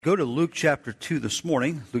Go to Luke chapter 2 this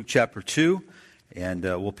morning, Luke chapter 2, and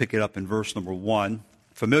we'll pick it up in verse number 1.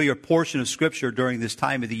 Familiar portion of Scripture during this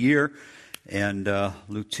time of the year, and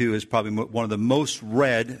Luke 2 is probably one of the most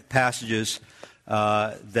read passages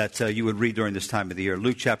that you would read during this time of the year.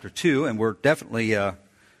 Luke chapter 2, and we're definitely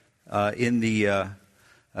in the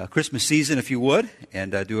Christmas season, if you would,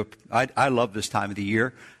 and I love this time of the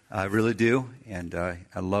year. I really do, and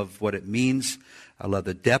I love what it means. I love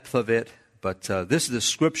the depth of it. But this is the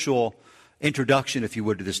scriptural introduction, if you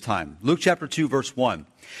would, to this time. Luke chapter 2, verse 1.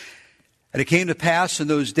 And it came to pass in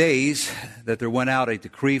those days that there went out a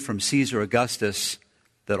decree from Caesar Augustus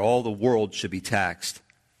that all the world should be taxed.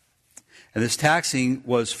 And this taxing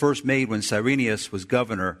was first made when Cyrenius was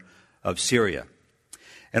governor of Syria.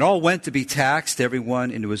 And all went to be taxed, everyone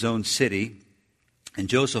into his own city. And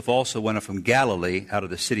Joseph also went up from Galilee, out of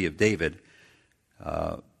the city of David,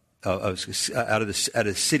 out of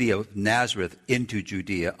the city of Nazareth into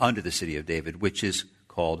Judea, unto the city of David, which is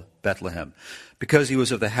called Bethlehem, because he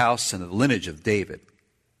was of the house and of the lineage of David,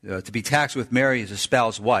 to be taxed with Mary, his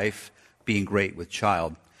espoused wife, being great with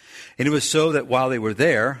child. And it was so that while they were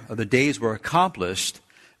there, the days were accomplished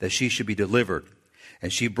that she should be delivered.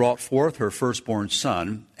 And she brought forth her firstborn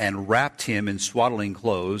son, and wrapped him in swaddling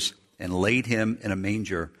clothes, and laid him in a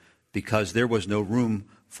manger, because there was no room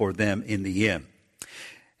for them in the inn.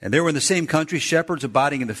 And there were in the same country shepherds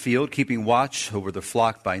abiding in the field, keeping watch over the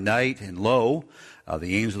flock by night. And lo,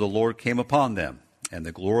 the angel of the Lord came upon them, and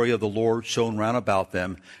the glory of the Lord shone round about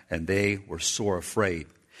them, and they were sore afraid.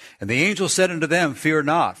 And the angel said unto them, Fear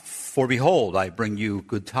not, for behold, I bring you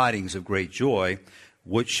good tidings of great joy,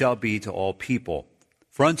 which shall be to all people.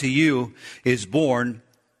 For unto you is born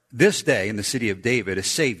this day in the city of David a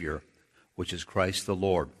Savior, which is Christ the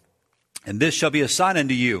Lord. And this shall be a sign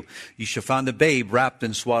unto you. You shall find the babe wrapped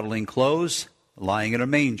in swaddling clothes, lying in a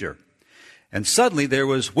manger. And suddenly there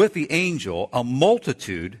was with the angel a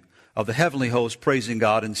multitude of the heavenly host praising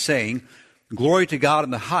God and saying, Glory to God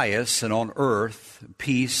in the highest, and on earth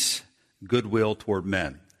peace, goodwill toward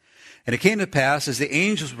men. And it came to pass, as the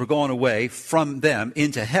angels were going away from them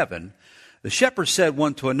into heaven, the shepherds said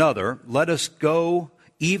one to another, Let us go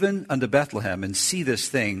even unto Bethlehem, and see this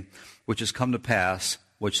thing which has come to pass,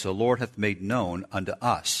 which the Lord hath made known unto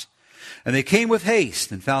us. And they came with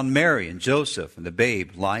haste, and found Mary and Joseph and the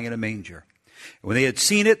babe lying in a manger. And when they had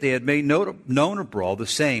seen it, they had made known abroad the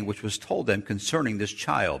saying which was told them concerning this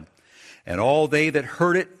child. And all they that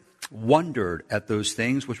heard it wondered at those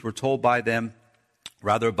things which were told by them,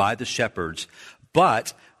 rather by the shepherds.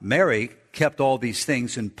 But Mary kept all these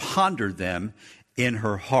things and pondered them in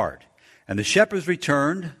her heart. And the shepherds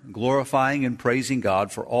returned, glorifying and praising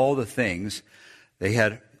God for all the things they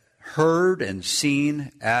had heard and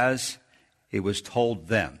seen as it was told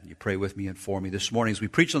them. You pray with me and for me this morning as we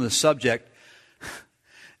preach on the subject,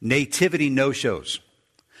 Nativity No Shows.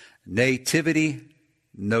 Nativity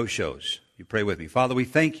No Shows. You pray with me. Father, we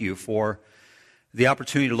thank you for the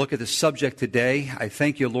opportunity to look at this subject today. I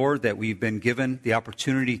thank you, Lord, that we've been given the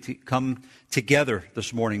opportunity to come together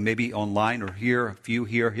this morning, maybe online or here, a few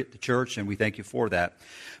here at the church, and we thank you for that.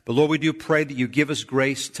 But Lord, we do pray that you give us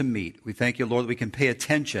grace to meet. We thank you, Lord, that we can pay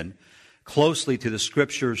attention closely to the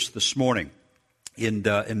Scriptures this morning. And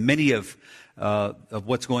many of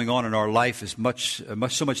what's going on in our life is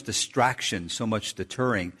so much distraction, so much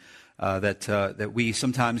deterring that we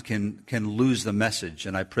sometimes can lose the message.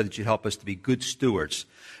 And I pray that you help us to be good stewards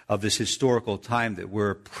of this historical time that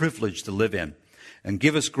we're privileged to live in. And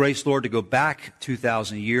give us grace, Lord, to go back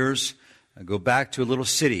 2,000 years, go back to a little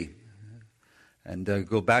city, and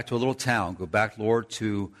go back to a little town. Go back, Lord,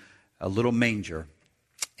 to a little manger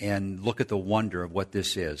and look at the wonder of what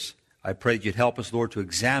this is. I pray that you'd help us, Lord, to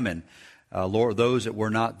examine, Lord, those that were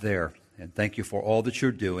not there. And thank you for all that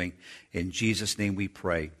you're doing. In Jesus' name we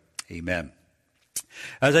pray. Amen.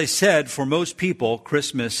 As I said, for most people,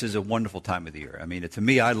 Christmas is a wonderful time of the year. I mean, to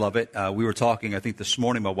me, I love it. We were talking, I think this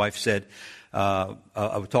morning, my wife said, I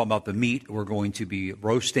was talking about the meat we're going to be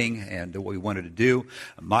roasting and what we wanted to do.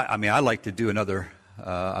 I like to do another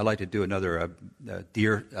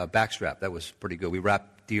deer backstrap. That was pretty good. We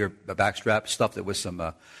wrapped deer backstrap, stuffed it with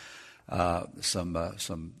some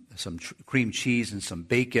cream cheese and some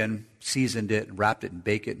bacon, seasoned it, and wrapped it in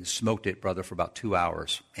bacon and smoked it, brother, for about 2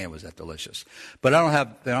 hours. And was that delicious? But I don't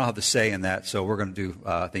have the say in that, so we're going to do,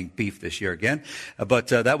 I think, beef this year again. But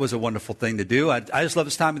that was a wonderful thing to do. I just love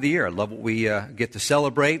this time of the year. I love what we get to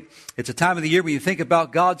celebrate. It's a time of the year when you think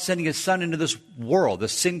about God sending His Son into this world,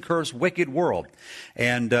 this sin-cursed, wicked world,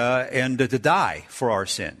 and to die for our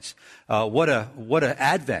sins. What a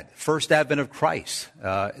advent, first advent of Christ,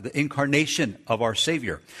 the incarnation of our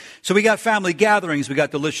Savior. So we got family gatherings, we got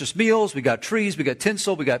delicious meals. meals, we got trees, we got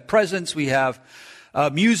tinsel, we got presents, we have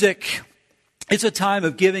music. It's a time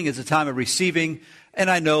of giving, it's a time of receiving. And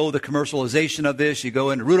I know the commercialization of this. You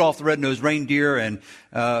go into Rudolph the Red-Nosed Reindeer and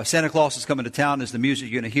Santa Claus is coming to town is the music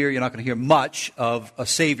you're going to hear. You're not going to hear much of a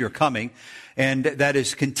Savior coming. And that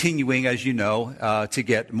is continuing, as you know, to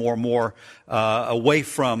get more and more away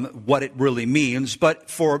from what it really means. But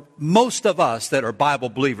for most of us that are Bible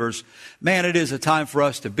believers, man, it is a time for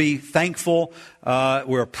us to be thankful.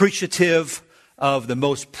 We're appreciative of the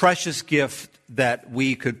most precious gift that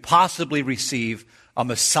we could possibly receive, a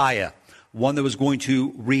Messiah, one that was going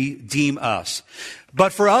to redeem us.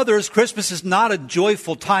 But for others, Christmas is not a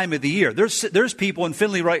joyful time of the year. There's people in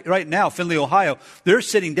Findlay right now, Findlay, Ohio, they're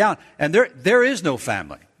sitting down, and there is no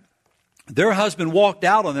family. Their husband walked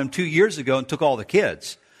out on them 2 years ago and took all the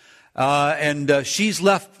kids. And she's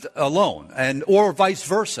left alone, or vice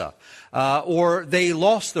versa. Or they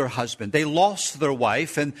lost their husband, they lost their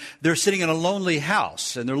wife, and they're sitting in a lonely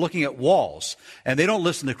house, and they're looking at walls, and they don't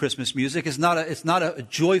listen to Christmas music. It's not a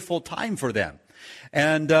joyful time for them.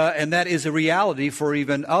 And that is a reality for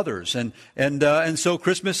even others. And so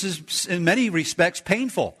Christmas is in many respects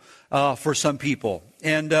painful for some people.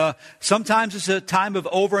 And sometimes it's a time of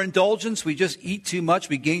overindulgence. We just eat too much.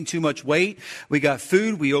 We gain too much weight. We got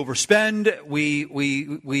food. We overspend.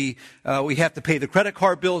 We have to pay the credit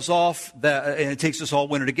card bills off. And it takes us all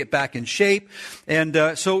winter to get back in shape.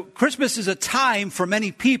 And so Christmas is a time for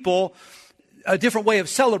many people, a different way of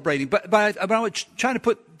celebrating. But I'm trying to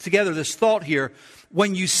put together this thought here.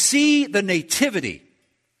 When you see the Nativity,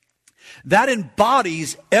 that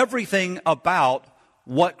embodies everything about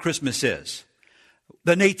what Christmas is.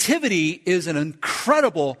 The Nativity is an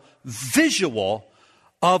incredible visual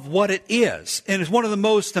of what it is. And it's one of the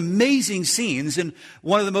most amazing scenes and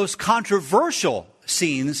one of the most controversial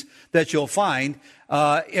scenes that you'll find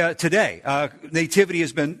today. Nativity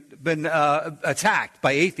has been attacked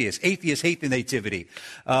by atheists. Atheists hate the Nativity.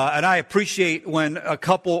 And I appreciate when a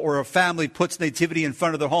couple or a family puts Nativity in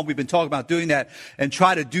front of their home. We've been talking about doing that and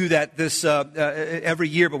try to do that every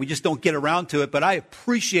year, but we just don't get around to it. But I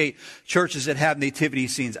appreciate churches that have nativity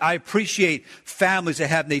scenes. I appreciate families that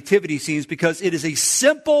have nativity scenes because it is a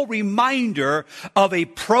simple reminder of a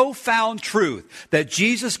profound truth that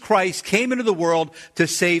Jesus Christ came into the world to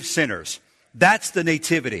save sinners. That's the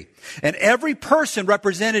nativity. And every person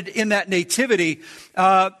represented in that nativity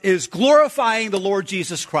is glorifying the Lord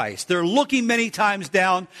Jesus Christ. They're looking many times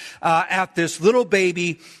down at this little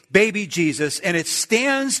baby Jesus, and it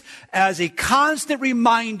stands as a constant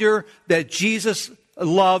reminder that Jesus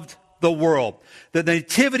loved the world. The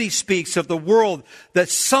nativity speaks of the world, that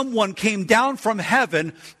someone came down from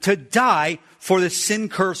heaven to die for the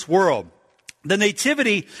sin-cursed world. The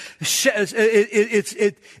nativity,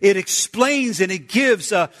 it explains and it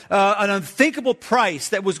gives an unthinkable price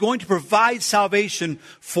that was going to provide salvation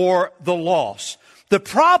for the lost. The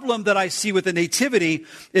problem that I see with the nativity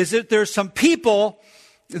is that there's some people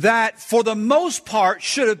that, for the most part,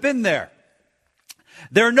 should have been there.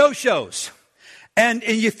 There are no-shows. And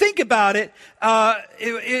you think about it,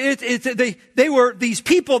 these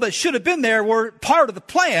people that should have been there were part of the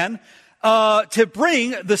plan to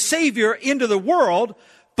bring the Savior into the world,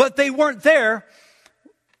 but they weren't there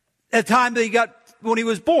at the time when he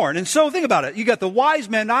was born. And so think about it. You got the wise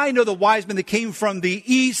men. I know the wise men that came from the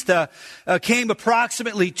east came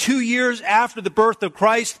approximately 2 years after the birth of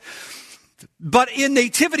Christ. But in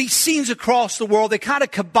nativity scenes across the world, they kind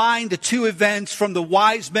of combine the two events, from the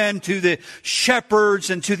wise men to the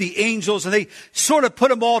shepherds and to the angels, and they sort of put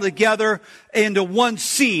them all together into one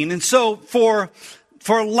scene. And so for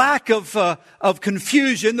lack of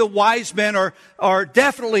confusion, the wise men are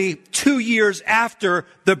definitely 2 years after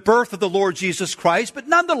the birth of the Lord Jesus Christ. But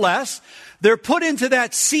nonetheless, they're put into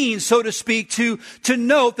that scene, so to speak, to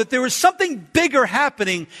note that there was something bigger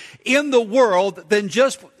happening in the world than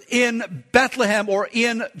just in Bethlehem or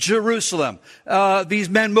in Jerusalem. These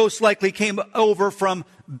men most likely came over from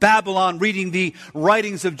Babylon, reading the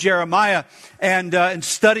writings of Jeremiah and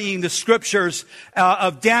studying the scriptures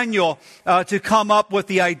of Daniel to come up with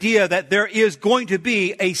the idea that there is going to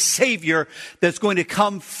be a Savior that's going to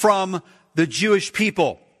come from the Jewish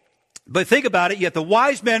people. But think about it. You have the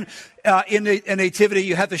wise men in the nativity.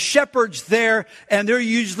 You have the shepherds there, and they're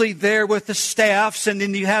usually there with the staffs. And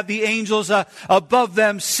then you have the angels above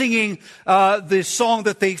them singing the song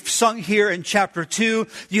that they sung here in chapter 2.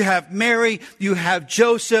 You have Mary. You have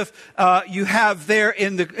Joseph. You have there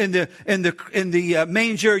in the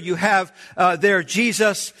manger. You have there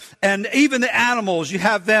Jesus, and even the animals. You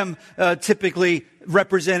have them typically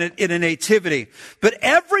represented in a nativity. But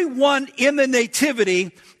everyone in the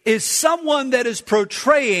nativity is someone that is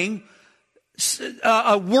portraying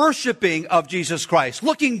a worshiping of Jesus Christ,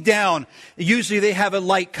 looking down. Usually they have a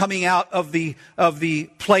light coming out of the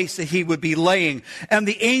place that he would be laying. And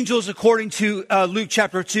the angels, according to Luke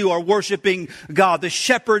chapter 2, are worshiping God. The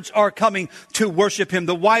shepherds are coming to worship him.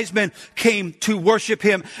 The wise men came to worship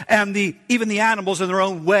him. And even the animals in their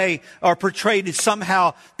own way are portrayed as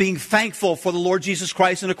somehow being thankful for the Lord Jesus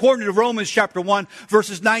Christ. And according to Romans chapter 1,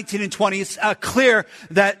 verses 19 and 20, it's clear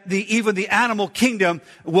that even the animal kingdom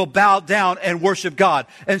will bow down and worship God.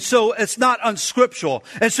 And so it's not unscriptural.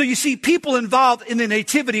 And so you see people involved in the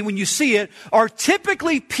nativity, when you see it, are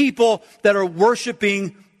typically people that are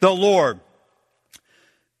worshiping the Lord.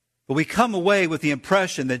 But we come away with the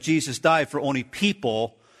impression that Jesus died for only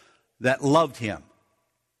people that loved him.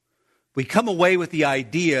 We come away with the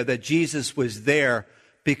idea that Jesus was there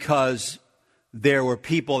because there were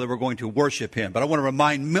people that were going to worship him. But I want to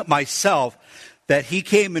remind myself that he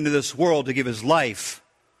came into this world to give his life.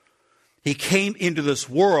 He came into this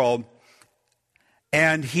world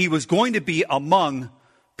and he was going to be among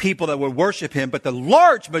people that would worship him, but the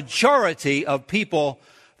large majority of people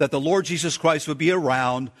that the Lord Jesus Christ would be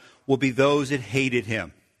around will be those that hated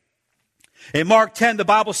him. In Mark 10, the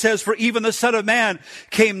Bible says, "For even the Son of Man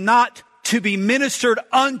came not to be ministered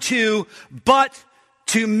unto, but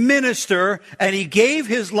to minister, and he gave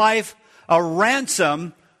his life a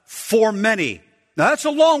ransom for many." Now that's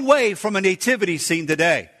a long way from a nativity scene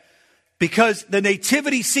today, because the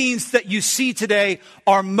nativity scenes that you see today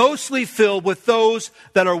are mostly filled with those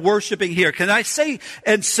that are worshiping here. Can I say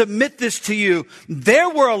and submit this to you? There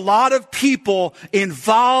were a lot of people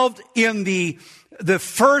involved in the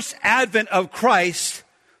first advent of Christ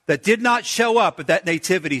that did not show up at that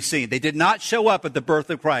nativity scene. They did not show up at the birth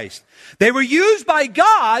of Christ. They were used by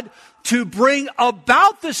God to bring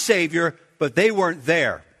about the Savior, but they weren't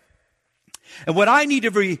there. And what I need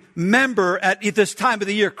to remember at this time of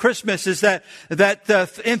the year, Christmas, is that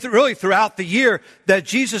really throughout the year, that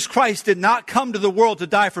Jesus Christ did not come to the world to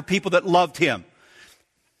die for people that loved him.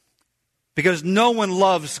 Because no one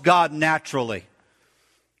loves God naturally.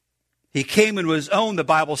 He came into his own, the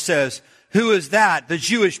Bible says. Who is that? The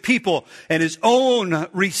Jewish people. And his own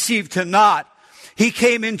received him not. He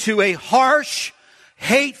came into a harsh,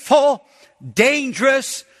 hateful,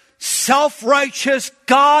 dangerous, self-righteous,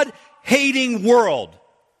 God-hating world.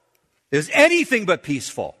 It was anything but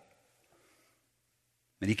peaceful.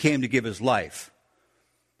 And he came to give his life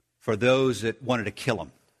for those that wanted to kill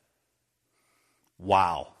him.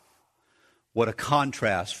 Wow. What a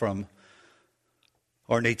contrast from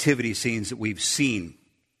our nativity scenes that we've seen.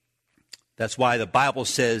 That's why the Bible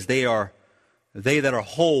says they that are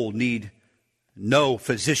whole need no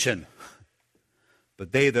physician,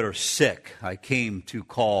 but they that are sick I came to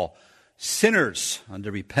call sinners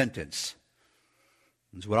unto repentance.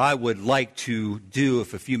 And what I would like to do,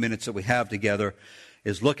 if a few minutes that we have together,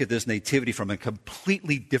 is look at this nativity from a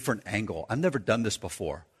completely different angle. I've never done this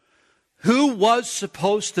before. Who was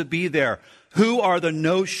supposed to be there? Who are the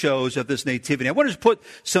no-shows of this nativity? I want to put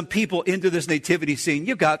some people into this nativity scene.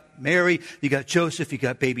 You've got Mary, you got Joseph, you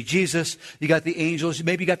got baby Jesus, you got the angels,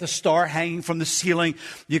 maybe you got the star hanging from the ceiling,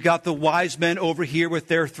 you got the wise men over here with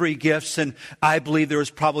their 3 gifts, and I believe there was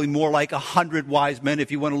probably more like 100 wise men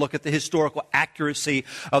if you want to look at the historical accuracy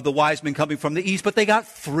of the wise men coming from the east, but they got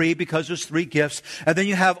 3 because there's 3 gifts. And then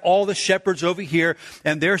you have all the shepherds over here,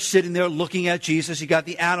 and they're sitting there looking at Jesus. You got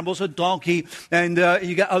the animals, a donkey, and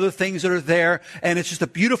you got other things that are there. And it's just a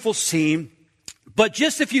beautiful scene. But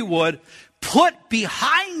just if you would, put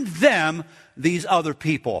behind them these other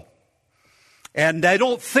people. And I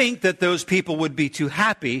don't think that those people would be too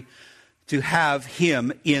happy to have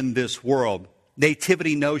him in this world.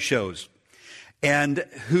 Nativity no shows. And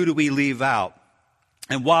who do we leave out?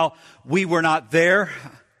 And while we were not there,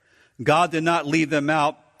 God did not leave them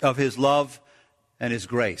out of his love and his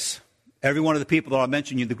grace. Every one of the people that I'm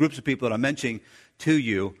mentioning, the groups of people that I'm mentioning to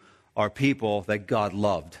you, are people that God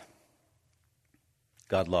loved.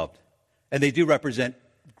 God loved. And they do represent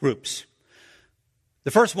groups. The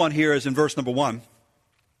first one here is in verse number 1.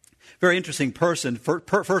 Very interesting person.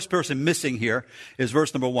 First person missing here is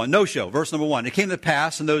verse number 1. No show. Verse number 1. It came to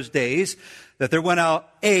pass in those days that there went out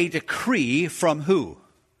a decree from who?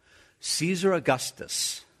 Caesar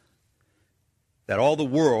Augustus, that all the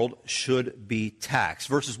world should be taxed.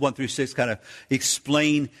 Verses 1 through 6 kind of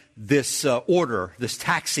explain this order, this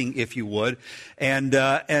taxing, if you would.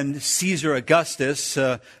 And Caesar Augustus,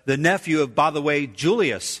 the nephew of, by the way,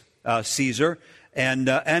 Julius Caesar, and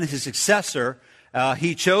his successor,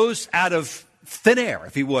 he chose out of thin air,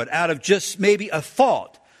 if you would, out of just maybe a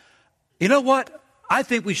thought. You know what? I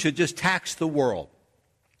think we should just tax the world.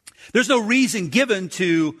 There's no reason given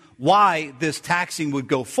to why this taxing would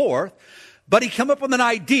go forth. But he came up with an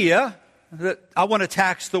idea that I want to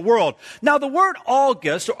tax the world. Now, the word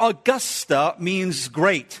August or Augusta means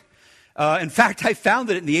great. In fact, I found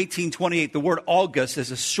that in the 1828, the word August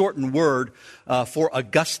is a shortened word for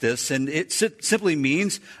Augustus, and it simply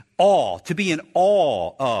means awe, to be in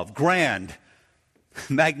awe of, grand,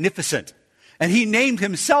 magnificent. And he named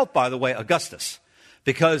himself, by the way, Augustus,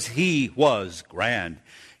 because he was grand.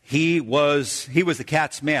 He was the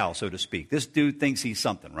cat's meow, so to speak. This dude thinks he's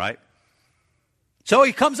something, right? So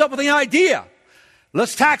he comes up with an idea.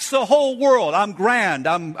 Let's tax the whole world. I'm grand.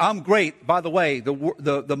 I'm great. By the way,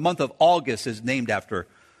 the month of August is named after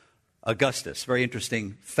Augustus. Very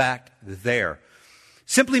interesting fact there.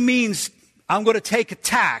 Simply means I'm going to take a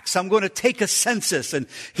tax. I'm going to take a census. And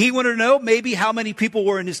he wanted to know maybe how many people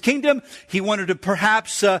were in his kingdom. He wanted to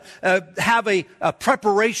perhaps have a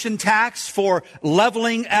preparation tax for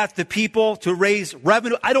leveling at the people to raise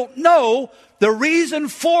revenue. I don't know the reason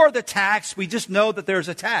for the tax. We just know that there's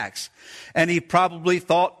a tax. And he probably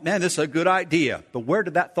thought, man, this is a good idea. But where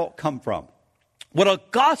did that thought come from? What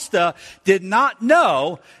Augusta did not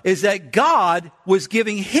know is that God was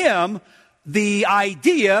giving him the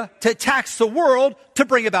idea to tax the world to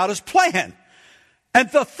bring about his plan.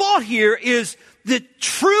 And the thought here is the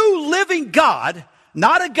true living God,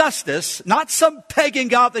 not Augustus, not some pagan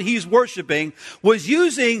god that he's worshiping, was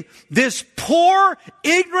using this poor,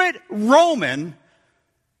 ignorant Roman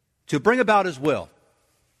to bring about his will.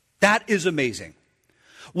 That is amazing.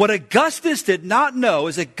 What Augustus did not know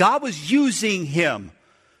is that God was using him,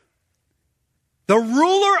 the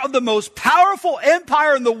ruler of the most powerful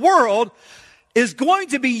empire in the world, is going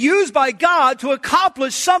to be used by God to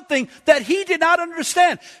accomplish something that he did not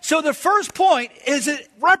understand. So the first point is it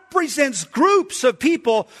represents groups of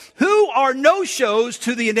people who are no-shows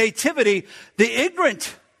to the nativity, the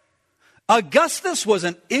ignorant. Augustus was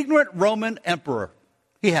an ignorant Roman emperor.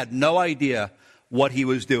 He had no idea what he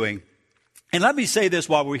was doing. And let me say this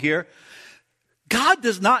while we're here. God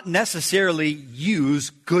does not necessarily use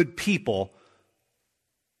good people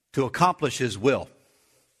to accomplish his will.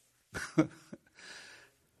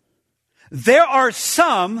 There are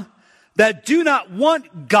some that do not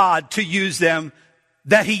want God to use them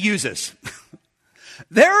that he uses.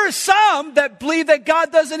 There are some that believe that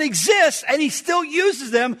God doesn't exist and he still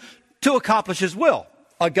uses them to accomplish his will.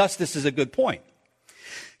 Augustus is a good point.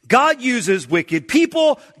 God uses wicked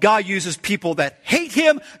people. God uses people that hate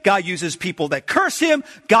him. God uses people that curse him.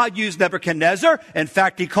 God used Nebuchadnezzar. In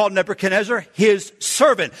fact, he called Nebuchadnezzar his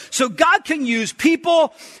servant. So God can use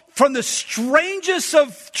people from the strangest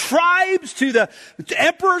of tribes to the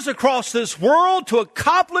emperors across this world to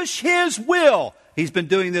accomplish his will. He's been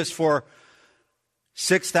doing this for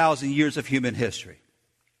 6,000 years of human history.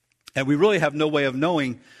 And we really have no way of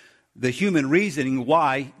knowing the human reasoning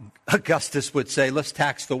why Augustus would say, let's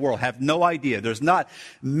tax the world. Have no idea. There's not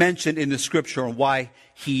mentioned in the scripture on why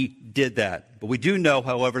he did that. But we do know,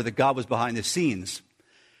 however, that God was behind the scenes.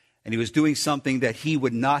 And he was doing something that he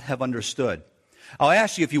would not have understood. I'll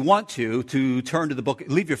ask you, if you want to turn to the book,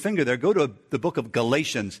 leave your finger there, go to the book of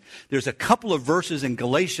Galatians. There's a couple of verses in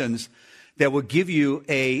Galatians that will give you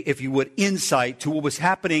if you would, insight to what was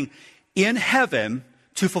happening in heaven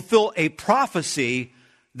to fulfill a prophecy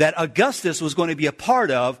that Augustus was going to be a part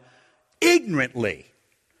of ignorantly.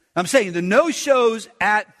 I'm saying the no-shows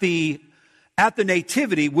at the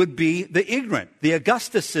nativity would be the ignorant, the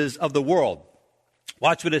Augustuses of the world.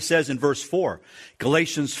 Watch what it says in verse 4.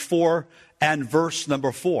 Galatians 4 and verse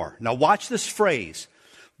number 4. Now watch this phrase.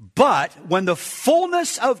 But when the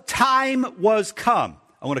fullness of time was come.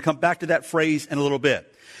 I want to come back to that phrase in a little bit.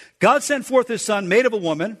 God sent forth his son, made of a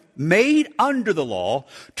woman, made under the law,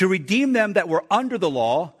 to redeem them that were under the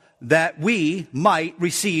law, that we might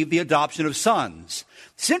receive the adoption of sons.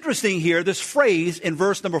 It's interesting here, this phrase in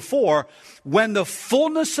verse number 4, when the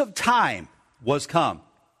fullness of time was come.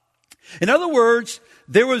 In other words,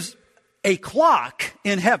 there was a clock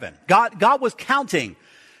in heaven. God was counting.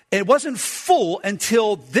 It wasn't full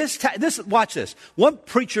until this. Watch this. One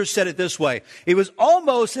preacher said it this way. It was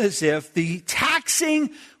almost as if the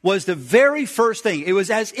taxing was the very first thing. It was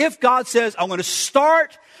as if God says, I'm going to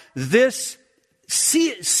start this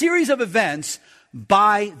series of events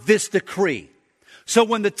by this decree. So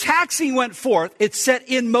when the taxing went forth, it set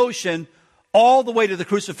in motion all the way to the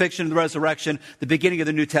crucifixion and the resurrection, the beginning of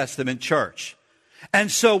the New Testament church.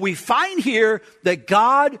 And so we find here that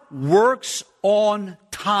God works on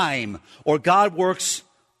time, or God works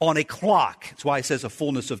on a clock. That's why it says a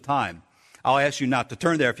fullness of time. I'll ask you not to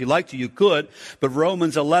turn there. If you'd like to, you could. But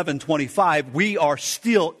Romans 11:25, we are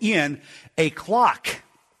still in a clock.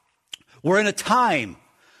 We're in a time.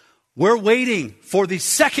 We're waiting for the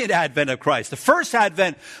second advent of Christ. The first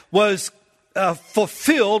advent was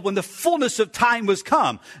fulfilled when the fullness of time was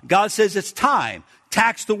come. God says it's time.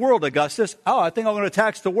 Tax the world, Augustus. Oh, I think I'm going to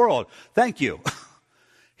tax the world. Thank you.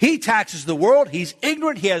 He taxes the world. He's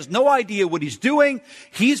ignorant. He has no idea what he's doing.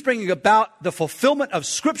 He's bringing about the fulfillment of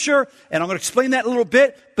Scripture, and I'm going to explain that a little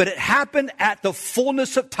bit, but it happened at the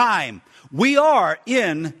fullness of time. We are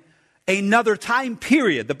in another time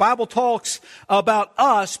period. The Bible talks about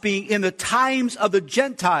us being in the times of the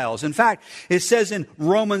Gentiles. In fact, it says in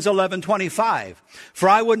Romans 11:25, "For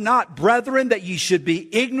I would not, brethren, that ye should be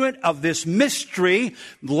ignorant of this mystery,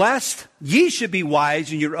 lest ye should be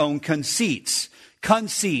wise in your own conceits."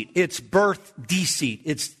 Conceit, it's birth deceit.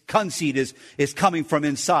 It's conceit is coming from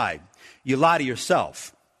inside. You lie to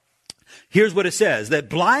yourself. Here's what it says, that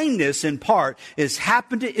blindness in part is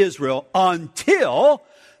happened to Israel until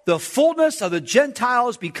the fullness of the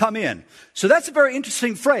Gentiles be come in. So that's a very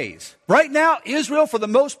interesting phrase. Right now, Israel, for the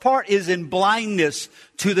most part, is in blindness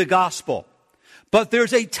to the gospel. But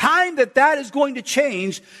there's a time that is going to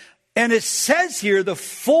change. And it says here, the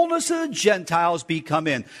fullness of the Gentiles be come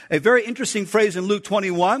in. A very interesting phrase in Luke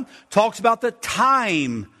 21 talks about the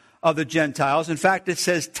time of the Gentiles. In fact, it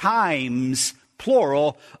says times,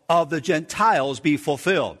 plural, of the Gentiles be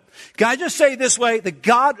fulfilled. Can I just say it this way, that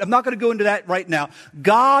God, I'm not going to go into that right now,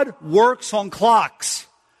 God works on clocks.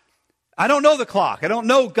 I don't know the clock. I don't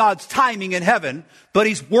know God's timing in heaven, but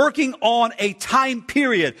he's working on a time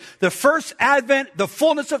period. The first advent, the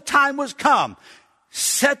fullness of time was come.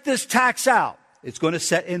 Set this tax out. It's going to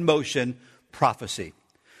set in motion prophecy.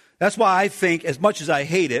 That's why I think, as much as I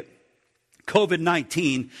hate it,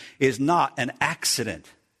 COVID-19 is not an accident.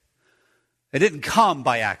 It didn't come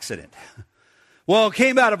by accident. Well, it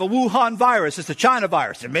came out of a Wuhan virus. It's a China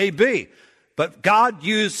virus. It may be. But God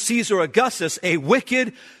used Caesar Augustus, a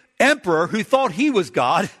wicked emperor who thought he was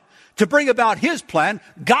God, to bring about his plan.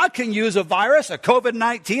 God can use a virus, a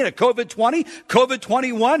COVID-19, a COVID-20,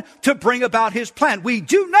 COVID-21 to bring about his plan. We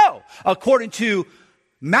do know, according to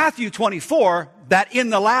Matthew 24, that in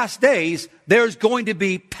the last days, there's going to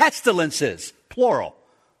be pestilences, plural,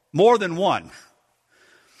 more than one.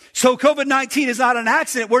 So COVID-19 is not an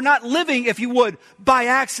accident. We're not living, if you would, by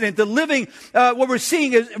accident. The living, what we're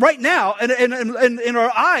seeing is right now, in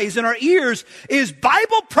our eyes, in our ears, is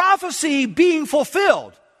Bible prophecy being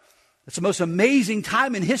fulfilled. It's the most amazing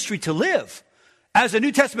time in history to live. As a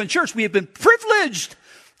New Testament church, we have been privileged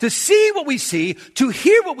to see what we see, to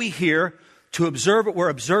hear what we hear, to observe what we're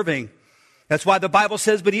observing. That's why the Bible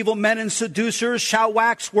says, but evil men and seducers shall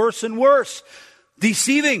wax worse and worse.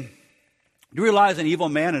 Deceiving. You realize an evil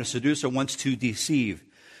man and a seducer wants to deceive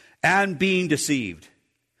and being deceived.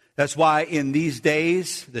 That's why in these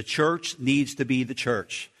days, the church needs to be the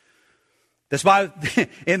church. That's why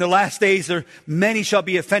in the last days, many shall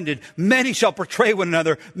be offended. Many shall betray one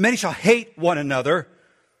another. Many shall hate one another.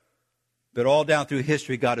 But all down through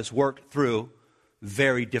history, God has worked through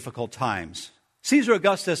very difficult times. Caesar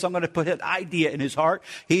Augustus, I'm going to put an idea in his heart.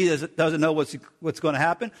 He doesn't know what's going to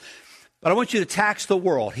happen. But I want you to tax the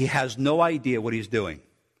world. He has no idea what he's doing.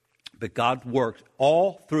 But God worked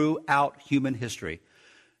all throughout human history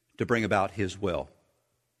to bring about his will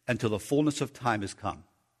until the fullness of time has come.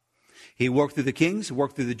 He worked through the kings, he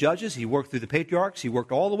worked through the judges, he worked through the patriarchs, he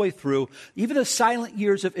worked all the way through, even the silent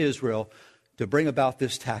years of Israel, to bring about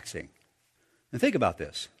this taxing. And think about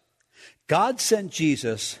this. God sent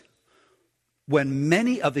Jesus when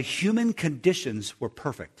many of the human conditions were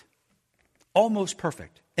perfect. Almost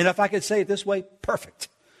perfect. And if I could say it this way, perfect.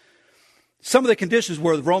 Some of the conditions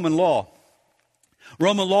were the Roman law.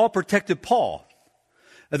 Roman law protected Paul.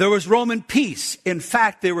 There was Roman peace. In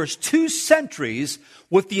fact, there was 2 centuries,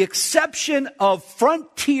 with the exception of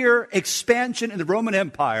frontier expansion in the Roman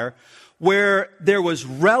Empire, where there was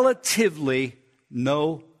relatively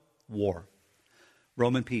no war.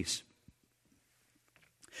 Roman peace.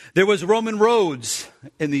 There was Roman roads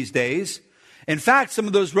in these days. In fact, some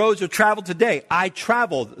of those roads are traveled today. I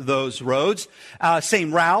traveled those roads,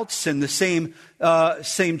 same routes and the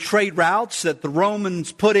same trade routes that the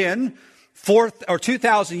Romans put in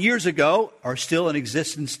 2,000 years ago are still in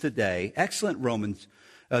existence today. Excellent Roman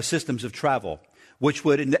systems of travel, which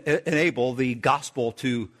would enable the gospel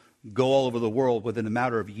to go all over the world within a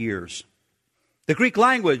matter of years. The Greek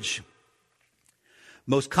language,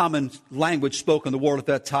 most common language spoken in the world at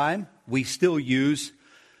that time, we still use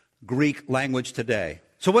Greek language today.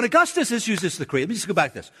 So when Augustus issues this decree, let me just go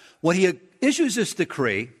back to this. When he issues this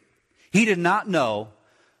decree, he did not know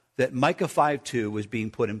that Micah 5:2 was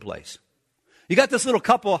being put in place. You got this little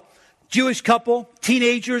couple, Jewish couple,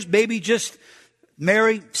 teenagers, maybe just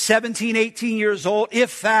married, 17, 18 years old,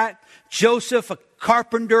 if that. Joseph, a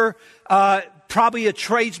carpenter, probably a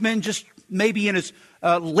tradesman, just maybe in his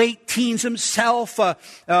late teens himself.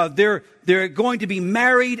 They're going to be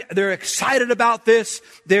married. They're excited about this.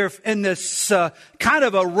 They're in this kind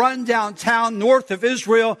of a rundown town north of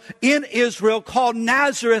Israel, in Israel, called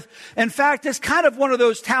Nazareth. In fact, it's kind of one of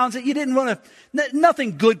those towns that you didn't want to,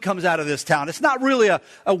 nothing good comes out of this town. It's not really a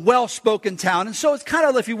well-spoken town. And so it's kind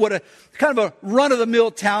of, if you would, kind of a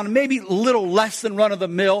run-of-the-mill town, maybe a little less than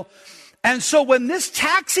run-of-the-mill. And so when this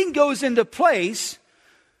taxing goes into place,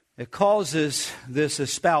 it causes this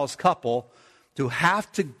espoused couple to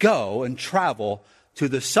have to go and travel to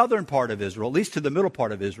the southern part of Israel, at least to the middle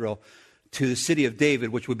part of Israel, to the city of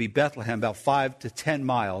David, which would be Bethlehem, about 5 to 10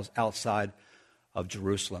 miles outside of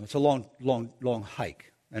Jerusalem. It's a long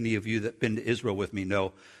hike. Any of you that have been to Israel with me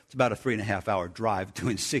know it's about a 3.5-hour drive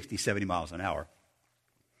doing 60, 70 miles an hour.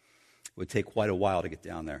 It would take quite a while to get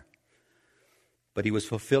down there. But he was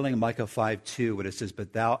fulfilling Micah 5:2 when it says,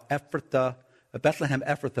 "But thou, Bethlehem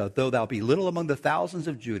Ephrathah, though thou be little among the thousands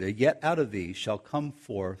of Judah, yet out of thee shall come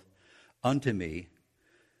forth unto me,"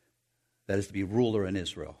 that is to be ruler in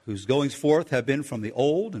Israel, "whose goings forth have been from the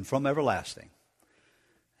old and from everlasting."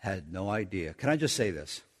 Had no idea. Can I just say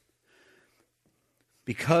this?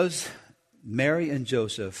 Because Mary and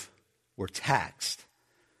Joseph were taxed,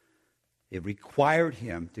 it required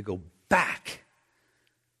him to go back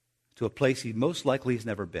to a place he most likely has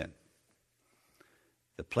never been.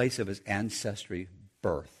 The place of his ancestry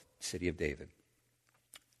birth, city of David.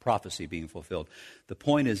 Prophecy being fulfilled. The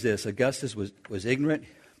point is this: Augustus was ignorant,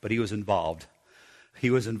 but he was involved. He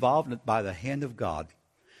was involved by the hand of God.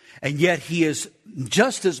 And yet he is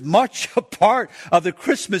just as much a part of the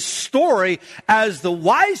Christmas story as the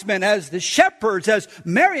wise men, as the shepherds, as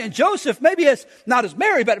Mary and Joseph. Maybe as not as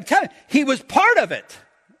Mary, but I'm telling you, he was part of it.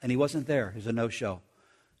 And he wasn't there. He was a no-show.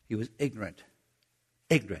 He was ignorant.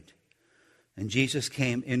 And Jesus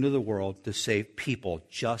came into the world to save people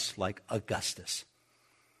just like Augustus.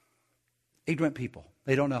 Ignorant people.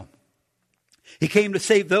 They don't know. He came to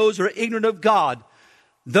save those who are ignorant of God,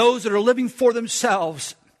 those that are living for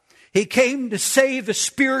themselves. He came to save the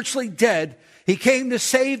spiritually dead. He came to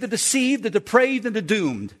save the deceived, the depraved, and the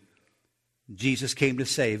doomed. Jesus came to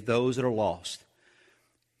save those that are lost.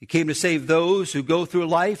 He came to save those who go through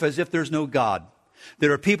life as if there's no God.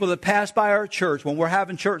 There are people that pass by our church when we're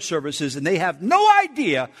having church services and they have no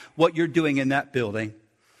idea what you're doing in that building.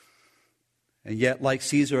 And yet, like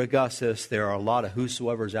Caesar Augustus, there are a lot of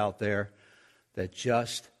whosoevers out there that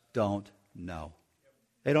just don't know.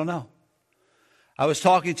 They don't know. I was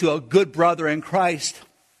talking to a good brother in Christ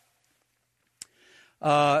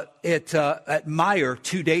at Meyer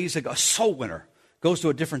 2 days ago, a soul winner. Goes to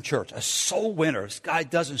a different church, a soul winner. This guy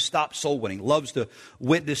doesn't stop soul winning, loves to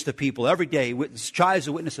witness to people every day. Tries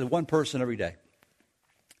to witness to one person every day.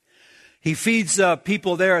 He feeds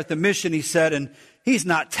people there at the mission, he said, and he's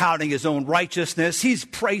not touting his own righteousness. He's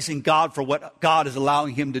praising God for what God is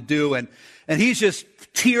allowing him to do. And he's just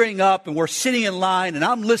tearing up, and we're sitting in line, and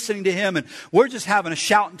I'm listening to him, and we're just having a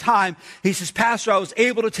shouting time. He says, "Pastor, I was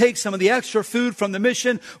able to take some of the extra food from the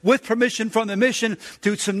mission, with permission from the mission,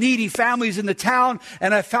 to some needy families in the town,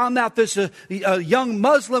 and I found out there's a young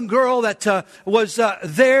Muslim girl that was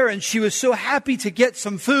there, and she was so happy to get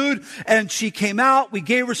some food, and she came out, we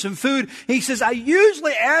gave her some food." He says, "I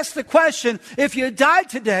usually ask the question, if you died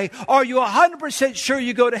today, are you 100% sure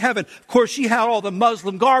you go to heaven?" Of course, she had all the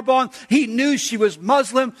Muslim garb on. He knew she was Muslim.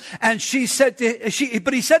 And she said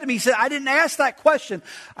but he said to me, he said, "I didn't ask that question.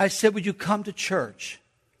 I said, would you come to church?"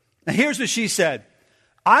 Now here's what she said: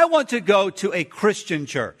 "I want to go to a Christian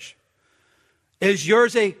church." Is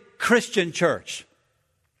yours a Christian church?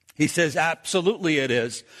 He says, "Absolutely it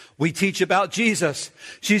is. We teach about Jesus."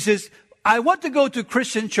 She says, "I want to go to a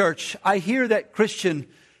Christian church. I hear that Christian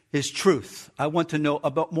is truth. I want to know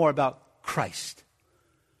more about Christ."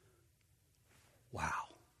 Wow.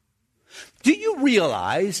 Do you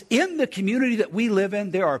realize in the community that we live in,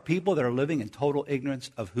 there are people that are living in total ignorance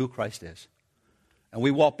of who Christ is? And we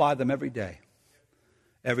walk by them every day.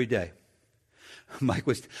 Every day.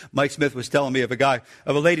 Mike Smith was telling me of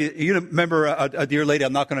a lady. You remember a dear lady,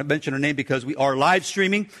 I'm not going to mention her name because we are live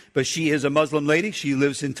streaming, but she is a Muslim lady. She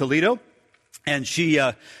lives in Toledo. And she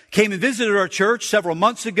came and visited our church several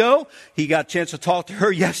months ago. He got a chance to talk to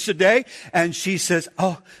her yesterday. And she says,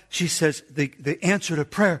 the answer to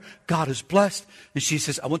prayer, God is blessed. And she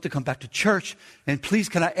says, "I want to come back to church. And please,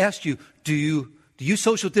 can I ask you, do you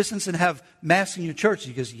social distance and have mass in your church?"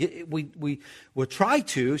 She goes, "Yeah, we will try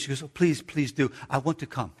to." She goes, "Oh, please do. I want to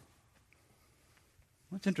come."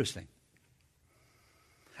 That's interesting.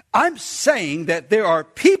 I'm saying that there are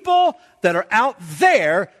people that are out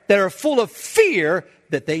there that are full of fear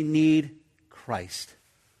that they need Christ.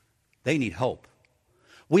 They need hope.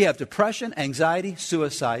 We have depression, anxiety,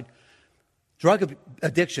 suicide, drug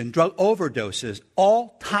addiction, drug overdoses,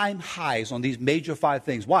 all-time highs on these major 5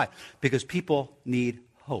 things. Why? Because people need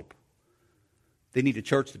hope. They need a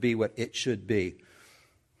church to be what it should be.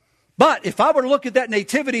 But if I were to look at that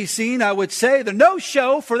nativity scene, I would say the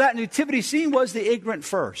no-show for that nativity scene was the ignorant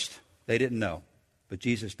first. They didn't know, but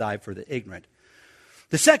Jesus died for the ignorant.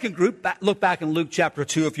 The second group, look back in Luke chapter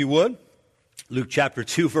 2 if you would. Luke chapter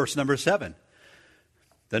 2, verse number 7.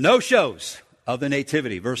 The no-shows of the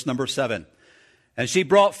nativity, verse number 7. And she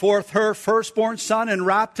brought forth her firstborn son and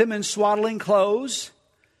wrapped him in swaddling clothes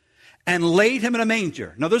and laid him in a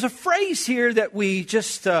manger. Now, there's a phrase here that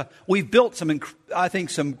we've built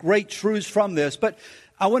some great truths from this, but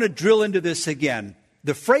I want to drill into this again.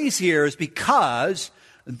 The phrase here is because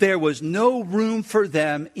there was no room for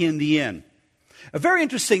them in the inn. A very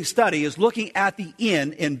interesting study is looking at the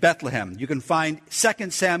inn in Bethlehem. You can find 2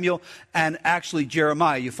 Samuel and actually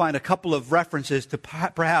Jeremiah. You find a couple of references to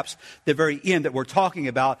perhaps the very inn that we're talking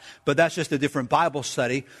about, but that's just a different Bible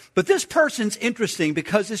study. But this person's interesting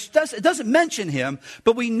because it doesn't mention him,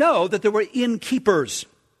 but we know that there were innkeepers.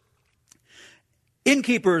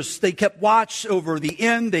 Innkeepers, they kept watch over the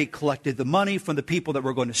inn. They collected the money from the people that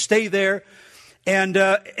were going to stay there. And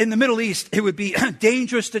in the Middle East, it would be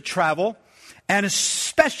dangerous to travel. And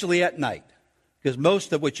especially at night, because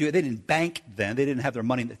most of they didn't bank then. They didn't have their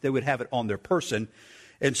money. They would have it on their person.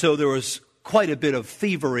 And so there was quite a bit of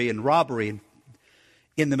thievery and robbery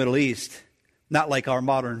in the Middle East, not like our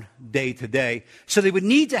modern day today. So they would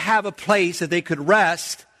need to have a place that they could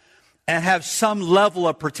rest and have some level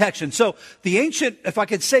of protection. So the ancient, if I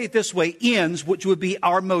could say it this way, inns, which would be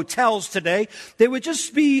our motels today, they would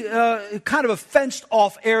just be kind of a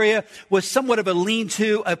fenced-off area with somewhat of a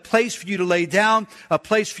lean-to, a place for you to lay down, a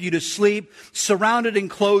place for you to sleep, surrounded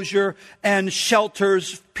enclosure, and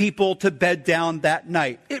shelters people to bed down that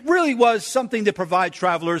night. It really was something to provide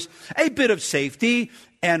travelers a bit of safety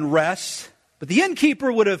and rest. But the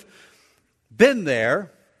innkeeper would have been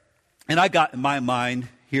there, and I got in my mind,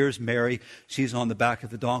 here's Mary. She's on the back of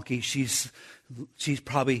the donkey. She's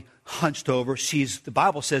probably hunched over. The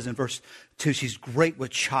Bible says in verse 2, she's great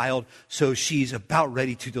with child. So she's about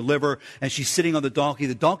ready to deliver. And she's sitting on the donkey.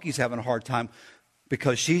 The donkey's having a hard time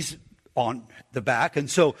because she's on the back. And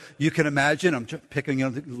so you can imagine, I'm picking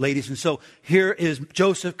the ladies. And so here is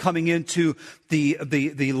Joseph coming into the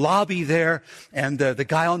lobby there. And the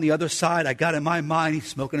guy on the other side, I got in my mind, he's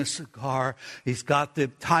smoking a cigar. He's got the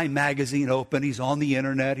Time magazine open. He's on the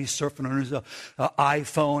internet. He's surfing on his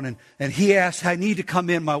iPhone. And he asks, I need to come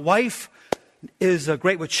in. My wife is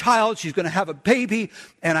great with child. She's going to have a baby.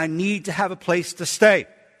 And I need to have a place to stay.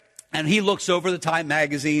 And he looks over the Time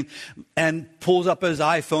magazine and pulls up his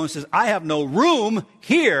iPhone and says, I have no room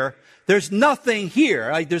here. There's nothing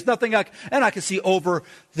here. There's nothing. And I can see over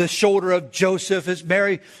the shoulder of Joseph is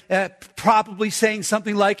Mary probably saying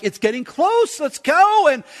something like, it's getting close. Let's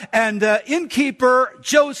go. And innkeeper,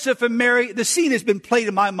 Joseph and Mary, the scene has been played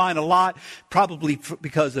in my mind a lot, probably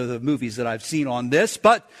because of the movies that I've seen on this.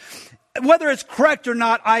 But whether it's correct or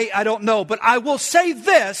not, I don't know. But I will say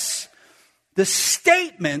this. The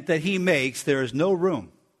statement that he makes, there is no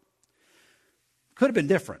room, could have been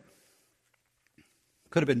different.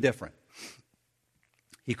 Could have been different.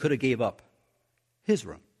 He could have gave up his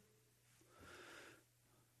room.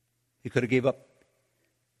 He could have gave up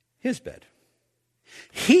his bed.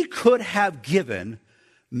 He could have given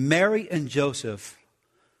Mary and Joseph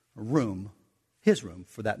his room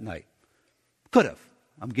for that night. Could have.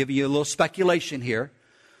 I'm giving you a little speculation here.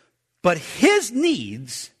 But his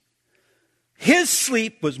needs, his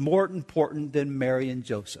sleep was more important than Mary and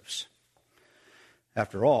Joseph's.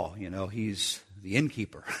 After all, he's the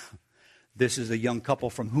innkeeper. This is a young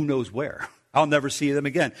couple from who knows where. I'll never see them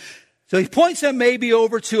again. So he points them maybe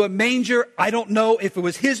over to a manger. I don't know if it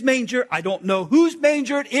was his manger. I don't know whose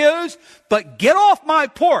manger it is, but get off my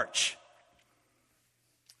porch.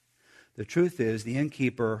 The truth is, the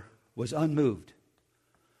innkeeper was unmoved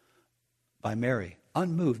by Mary,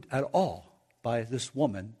 unmoved at all by this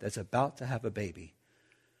woman that's about to have a baby,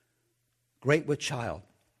 great with child.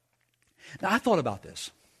 Now, I thought about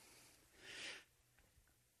this.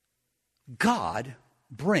 God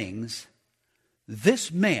brings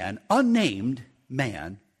this man, unnamed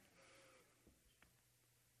man,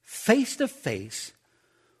 face to face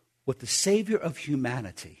with the Savior of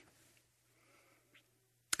humanity.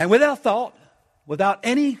 And without thought, without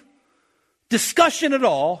any discussion at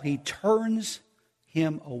all, he turns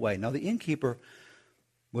him away. Now, the innkeeper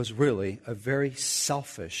was really a very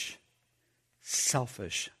selfish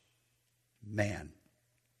man.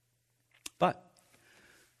 But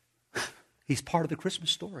he's part of the Christmas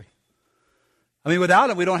story. I mean, without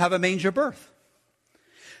him, we don't have a manger birth.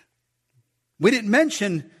 We didn't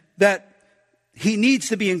mention that he needs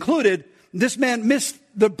to be included. This man missed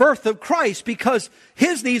the birth of Christ because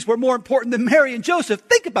his needs were more important than Mary and Joseph.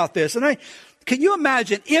 Think about this. Can you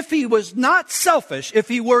imagine if he was not selfish, if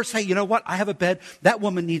he were saying, you know what, I have a bed. That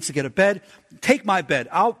woman needs to get a bed. Take my bed.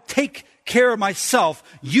 I'll take care of myself.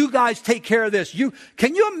 You guys take care of this.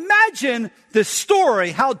 Can you imagine the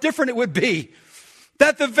story, how different it would be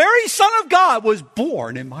that the very Son of God was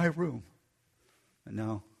born in my room?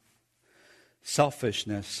 No.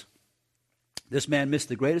 Selfishness. This man missed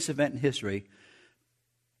the greatest event in history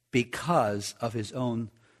because of his own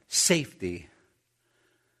safety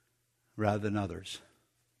rather than others.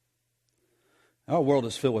 Our world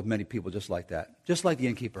is filled with many people just like that. Just like the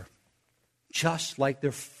innkeeper. Just like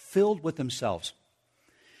they're filled with themselves.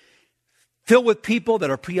 Filled with people that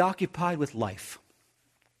are preoccupied with life.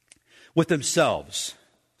 With themselves.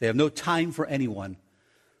 They have no time for anyone.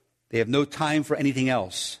 They have no time for anything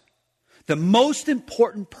else. The most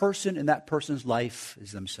important person in that person's life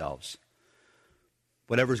is themselves.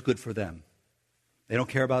 Whatever's good for them. They don't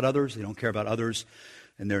care about others. They don't care about others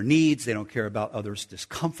and their needs. They don't care about others'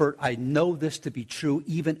 discomfort. I know this to be true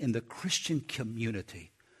even in the Christian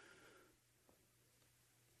community.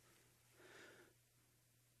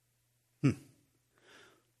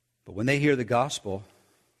 But when they hear the gospel,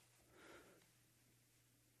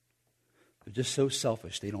 they're just so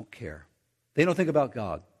selfish, they don't care. They don't think about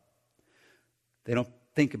God. They don't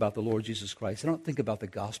think about the Lord Jesus Christ. They don't think about the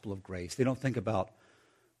gospel of grace. They don't think about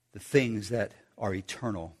the things that are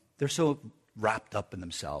eternal. They're so wrapped up in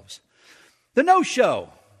themselves. The no-show,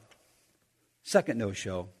 second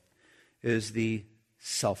no-show, is the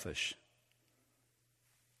selfish.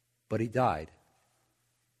 But he died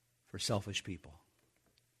for selfish people.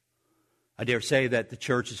 I dare say that the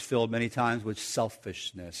church is filled many times with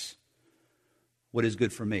selfishness. What is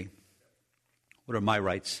good for me? What are my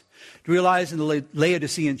rights? Do you realize in the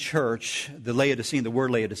Laodicean church, the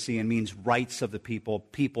word Laodicean means rights of the people.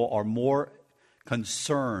 People are more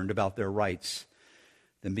concerned about their rights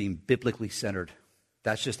than being biblically centered.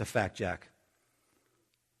 That's just a fact, Jack.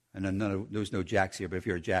 And there's no Jacks here, but if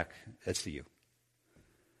you're a Jack, that's to you.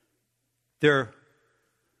 They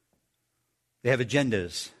have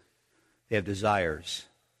agendas. They have desires.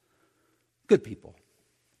 Good people.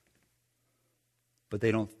 But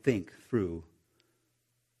they don't think through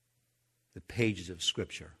the pages of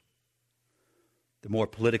Scripture. They're more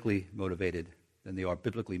politically motivated than they are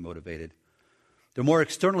biblically motivated. They're more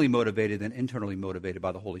externally motivated than internally motivated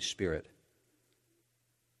by the Holy Spirit.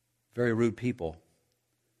 Very rude people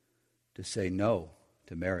to say no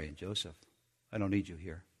to Mary and Joseph. I don't need you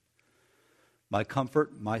here. My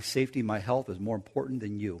comfort, my safety, my health is more important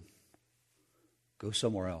than you. Go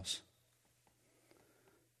somewhere else.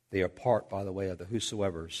 They are part, by the way, of the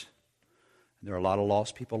whosoevers. And there are a lot of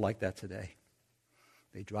lost people like that today.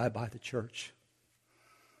 They drive by the church.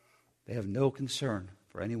 They have no concern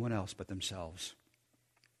for anyone else but themselves.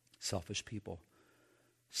 Selfish people,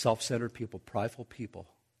 self-centered people, prideful people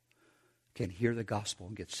can hear the gospel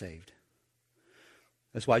and get saved.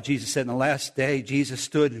 That's why Jesus said in the last day, Jesus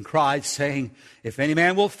stood and cried, saying, if any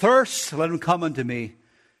man will thirst, let him come unto me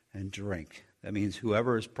and drink. That means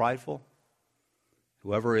whoever is prideful,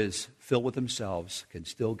 whoever is filled with themselves can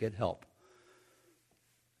still get help.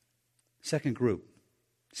 Second group,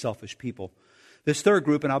 selfish people. This third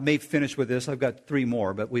group, and I may finish with this. I've got three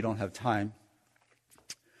more, but we don't have time.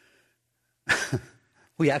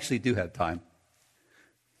 We actually do have time.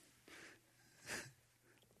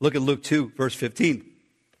 Look at Luke 2, verse 15.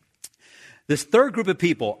 This third group of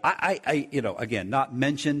people, again, not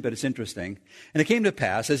mentioned, but it's interesting. And it came to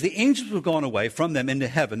pass, as the angels were gone away from them into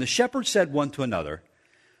heaven, the shepherds said one to another,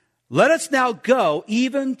 let us now go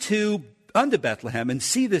even unto Bethlehem and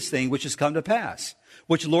see this thing which is come to pass,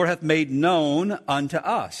 which the Lord hath made known unto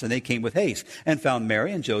us. And they came with haste and found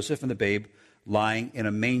Mary and Joseph and the babe lying in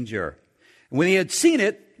a manger. And when they had seen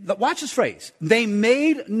it, watch this phrase, they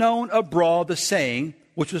made known abroad the saying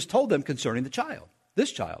which was told them concerning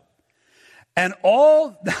this child. And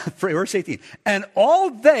all, verse 18, and all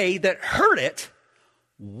they that heard it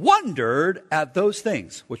wondered at those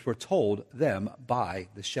things which were told them by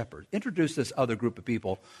the shepherds. Introduce this other group of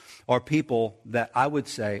people, are people that I would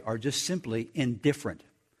say are just simply indifferent.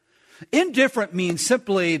 Indifferent means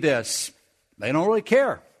simply this: they don't really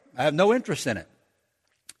care. I have no interest in it.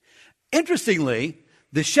 Interestingly,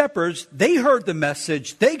 The shepherds, they heard the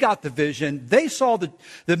message, they got the vision, they saw the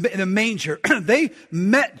manger, they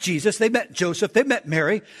met Jesus, they met Joseph, they met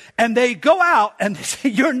Mary, and they go out and they say,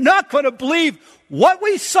 you're not going to believe what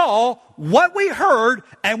we saw, what we heard,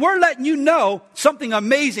 and we're letting you know something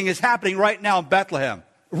amazing is happening right now in Bethlehem.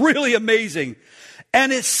 Really amazing.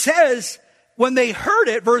 And it says, when they heard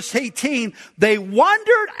it, verse 18, they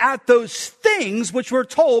wondered at those things which were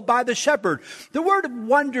told by the shepherd. The word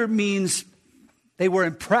wonder means they were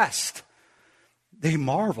impressed. They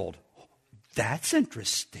marveled. That's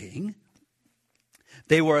interesting.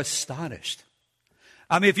 They were astonished.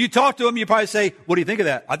 I mean, if you talk to them, you probably say, what do you think of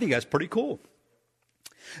that? I think that's pretty cool.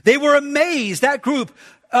 They were amazed. That group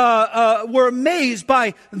were amazed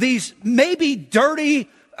by these maybe dirty,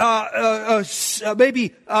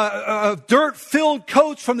 dirt-filled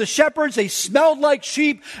coats from the shepherds. They smelled like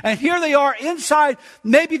sheep. And here they are inside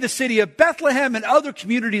maybe the city of Bethlehem and other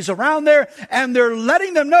communities around there. And they're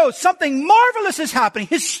letting them know something marvelous is happening.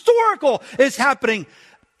 Historical is happening.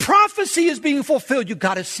 Prophecy is being fulfilled. You've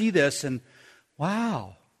got to see this. And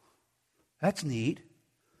wow, that's neat.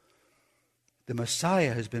 The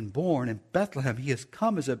Messiah has been born in Bethlehem. He has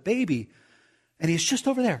come as a baby. And he's just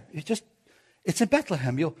over there. It's in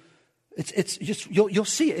Bethlehem. You'll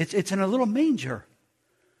see it. It's in a little manger.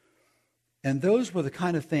 And those were the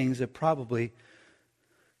kind of things that probably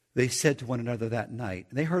they said to one another that night.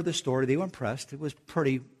 And they heard the story. They were impressed. It was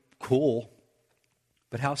pretty cool.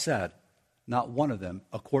 But how sad. Not one of them,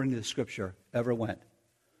 according to the Scripture, ever went.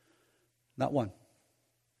 Not one.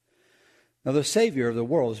 Now, the Savior of the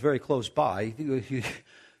world is very close by. You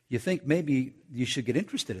think maybe you should get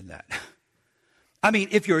interested in that. I mean,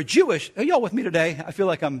 if you're Jewish, are y'all with me today? I feel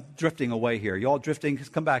like I'm drifting away here. Y'all drifting?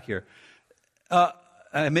 Come back here.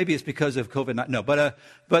 Maybe it's because of COVID. No,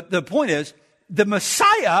 but the point is, the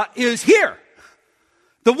Messiah is here.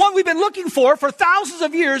 The one we've been looking for thousands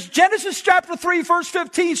of years. Genesis chapter 3, verse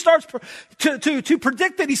 15 starts to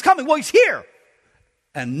predict that he's coming. Well, he's here.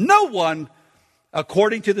 And no one,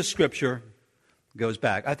 according to the Scripture, goes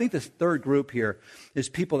back. I think this third group here is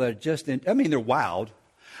people that are just, they're wowed.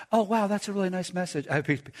 Oh, wow, that's a really nice message.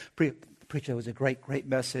 Preacher, it was a great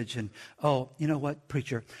message. And, oh, you know what,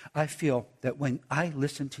 preacher? I feel that when I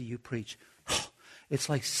listen to you preach, it's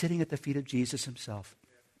like sitting at the feet of Jesus himself.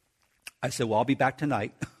 I said, well, I'll be back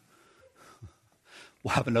tonight.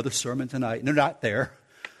 We'll have another sermon tonight. And they're not there.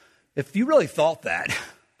 If you really thought that,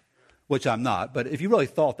 which I'm not, but if you really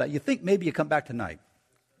thought that, you think maybe you come back tonight.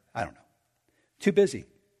 I don't know. Too busy.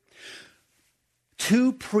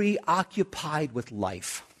 Too preoccupied with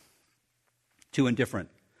life. Too indifferent.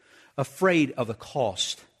 Afraid of the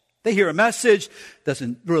cost. They hear a message,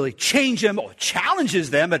 doesn't really change them or challenges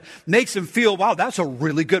them. It makes them feel, wow, that's a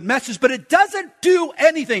really good message. But it doesn't do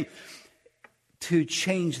anything to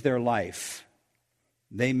change their life.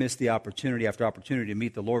 They missed the opportunity after opportunity to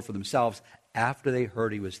meet the Lord for themselves after they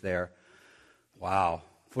heard he was there. Wow.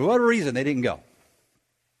 For whatever reason, they didn't go.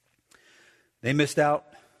 They missed out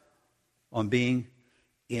on being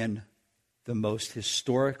in the most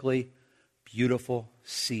historically beautiful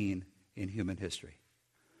scene in human history.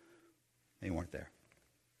 They weren't there.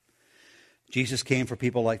 Jesus came for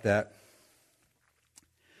people like that.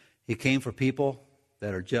 He came for people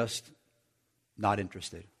that are just not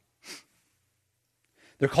interested.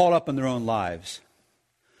 They're caught up in their own lives.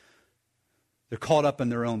 They're caught up in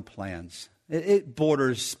their own plans. It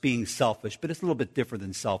borders being selfish, but it's a little bit different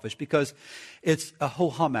than selfish because it's a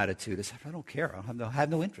ho-hum attitude. It's, I don't care. I have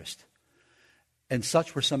no interest. And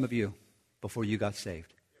such were some of you before you got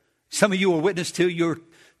saved. Some of you were witness to, you were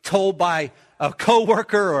told by a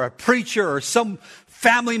coworker or a preacher or some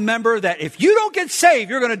family member that if you don't get saved,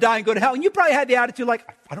 you're going to die and go to hell. And you probably had the attitude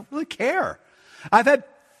like, I don't really care. I've had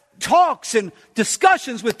talks and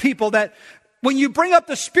discussions with people that when you bring up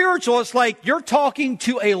the spiritual, it's like you're talking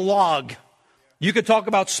to a log. You can talk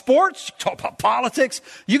about sports, you can talk about politics,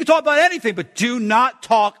 you can talk about anything, but do not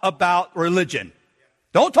talk about religion.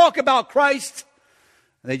 Don't talk about Christ.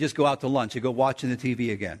 And they just go out to lunch. They go watching the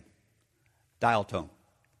TV again. Dial tone.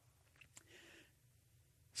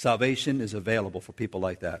 Salvation is available for people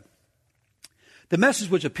like that. The message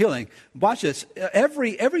was appealing. Watch this.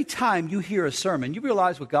 Every time you hear a sermon, you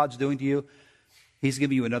realize what God's doing to you. He's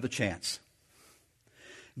giving you another chance.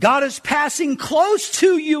 God is passing close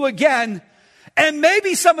to you again. And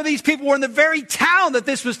maybe some of these people were in the very town that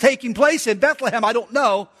this was taking place in, Bethlehem, I don't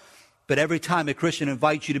know. But every time a Christian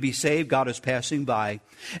invites you to be saved, God is passing by.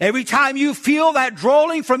 Every time you feel that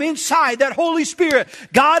drawing from inside, that Holy Spirit,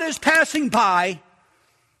 God is passing by.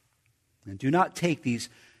 And do not take these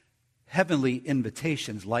heavenly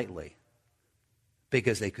invitations lightly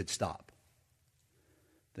because they could stop.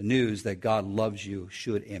 The news that God loves you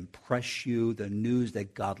should impress you. The news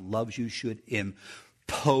that God loves you should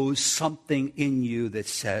impose something in you that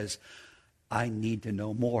says, I need to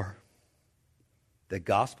know more. The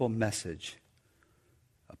gospel message,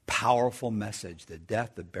 a powerful message, the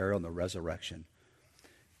death, the burial, and the resurrection.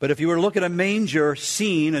 But if you were to look at a manger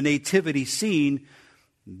scene, a nativity scene,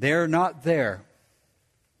 they're not there.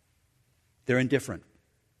 They're indifferent.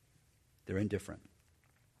 They're indifferent.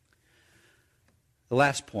 The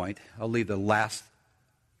last point, I'll leave the last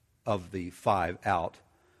of the 5 out.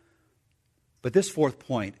 But this fourth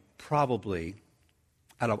point, probably,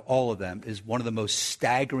 out of all of them, is one of the most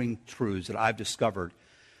staggering truths that I've discovered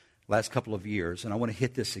the last couple of years. And I want to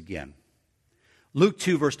hit this again. Luke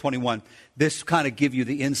 2, verse 21. This kind of give you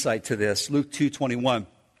the insight to this. Luke 2:21.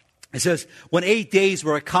 It says, when 8 days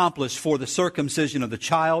were accomplished for the circumcision of the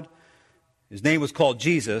child, his name was called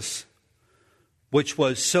Jesus, which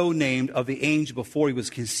was so named of the angel before he was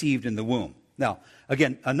conceived in the womb. Now,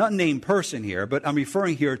 again, an unnamed person here, but I'm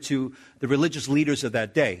referring here to the religious leaders of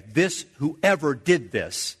that day. Whoever did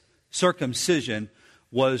this circumcision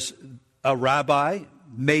was a rabbi,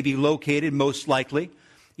 maybe located, most likely,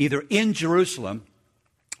 either in Jerusalem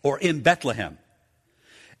or in Bethlehem.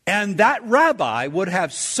 And that rabbi would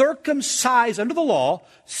have circumcised, under the law,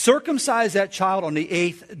 circumcised that child on the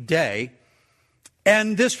 8th day.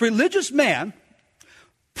 And this religious man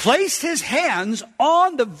placed his hands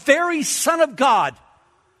on the very Son of God.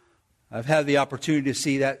 I've had the opportunity to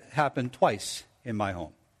see that happen twice in my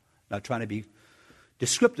home. Not trying to be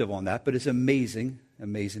descriptive on that, but it's amazing,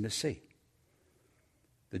 amazing to see.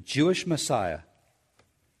 The Jewish Messiah,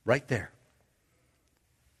 right there,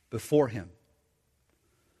 before him,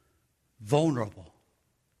 vulnerable.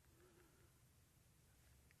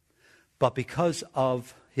 But because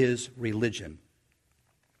of his religion,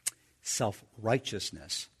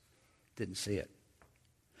 self-righteousness, didn't see it.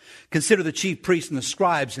 Consider the chief priests and the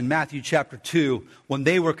scribes in Matthew chapter 2. When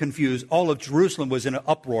they were confused, all of Jerusalem was in an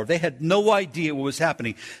uproar. They had no idea what was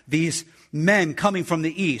happening. These men coming from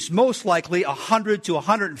the east, most likely 100 to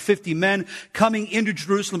 150 men coming into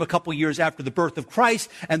Jerusalem a couple years after the birth of Christ,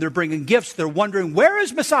 and they're bringing gifts. They're wondering, where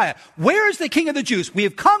is Messiah? Where is the King of the Jews? We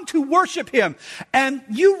have come to worship him. And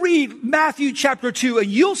you read Matthew chapter 2, and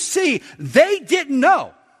you'll see they didn't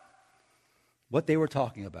know what they were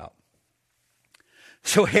talking about.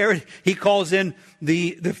 So Herod, he calls in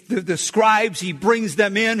the scribes. He brings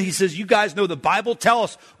them in. He says, you guys know the Bible. Tell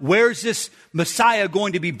us, where's this Messiah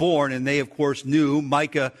going to be born? And they, of course, knew,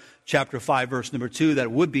 Micah chapter 5, verse number 2, that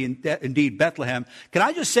it would be indeed Bethlehem. Can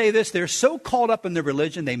I just say this? They're so caught up in their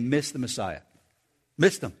religion, they miss the Messiah.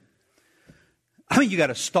 Missed them. I mean, you got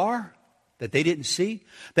a star that they didn't see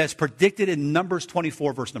that's predicted in Numbers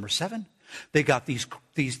 24, verse number 7. They got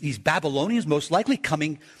these Babylonians, most likely,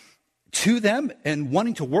 coming to them and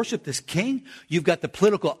wanting to worship this king. You've got the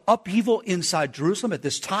political upheaval inside Jerusalem at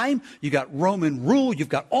this time. You got Roman rule. You've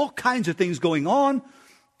got all kinds of things going on.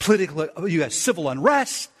 Political, you got civil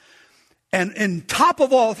unrest. And on top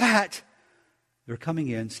of all that, they're coming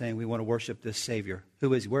in saying, we want to worship this Savior.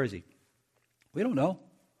 Who is he? Where is he? We don't know.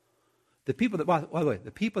 The people that, by the way,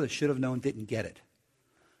 the people that should have known didn't get it.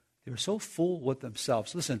 They were so full with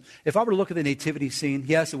themselves. Listen, if I were to look at the nativity scene,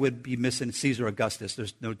 yes, it would be missing Caesar Augustus.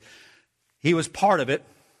 He was part of it.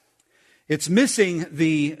 It's missing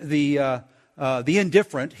the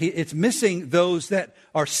indifferent. It's missing those that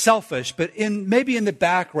are selfish. But maybe in the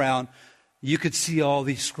background, you could see all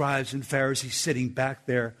these scribes and Pharisees sitting back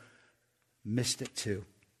there. Missed it too.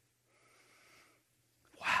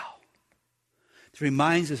 Wow. It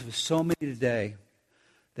reminds us of so many today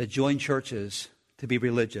that join churches to be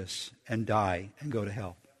religious and die and go to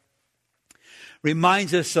hell.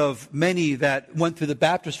 Reminds us of many that went through the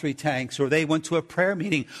baptistry tanks, or they went to a prayer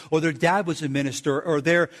meeting, or their dad was a minister, or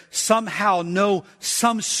they somehow know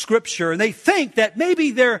some scripture, and they think that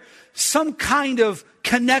maybe they're some kind of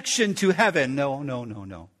connection to heaven.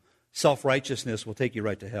 No. Self-righteousness will take you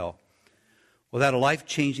right to hell. Without a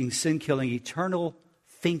life-changing, sin-killing, eternal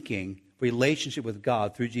thinking relationship with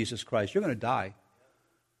God through Jesus Christ, you're going to die.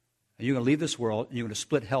 And you're going to leave this world, and you're going to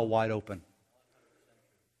split hell wide open.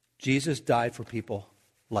 Jesus died for people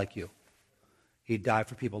like you. He died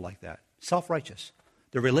for people like that. Self-righteous.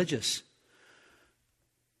 They're religious,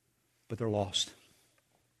 but they're lost.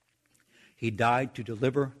 He died to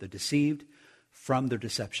deliver the deceived from their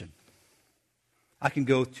deception. I can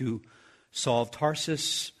go to Saul of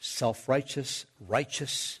Tarsus, self-righteous,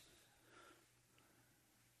 righteous,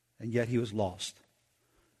 and yet he was lost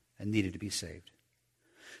and needed to be saved.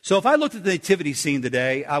 So if I looked at the nativity scene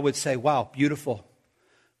today, I would say, wow, beautiful.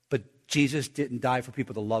 Jesus didn't die for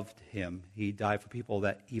people that loved him. He died for people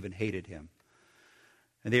that even hated him.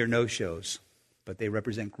 And they are no-shows, but they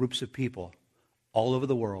represent groups of people all over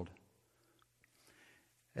the world.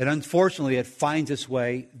 And unfortunately, it finds its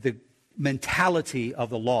way, the mentality of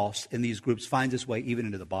the lost in these groups finds its way even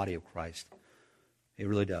into the body of Christ. It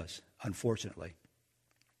really does, unfortunately.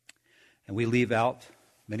 And we leave out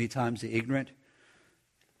many times the ignorant,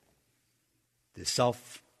 the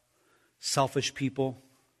selfish people,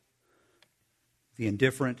 the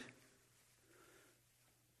indifferent,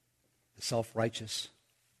 the self-righteous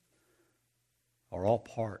are all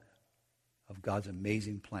part of God's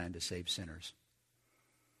amazing plan to save sinners.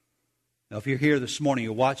 Now, if you're here this morning,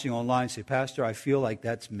 you're watching online, say, Pastor, I feel like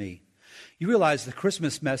that's me. You realize the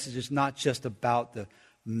Christmas message is not just about the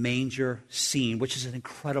manger scene, which is an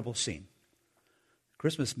incredible scene. The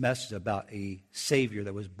Christmas message is about a Savior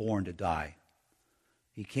that was born to die.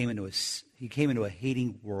 He came into a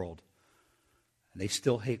hating world, and they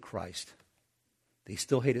still hate Christ. They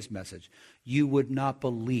still hate his message. You would not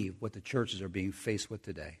believe what the churches are being faced with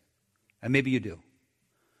today. And maybe you do.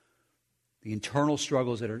 The internal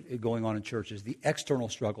struggles that are going on in churches, the external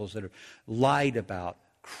struggles that are lied about,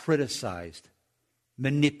 criticized,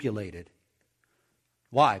 manipulated.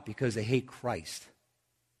 Why? Because they hate Christ.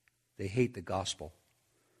 They hate the gospel.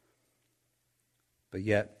 But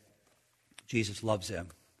yet, Jesus loves them,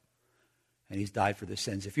 and he's died for their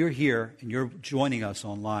sins. If you're here and you're joining us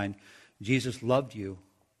online, Jesus loved you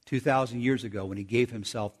 2,000 years ago when he gave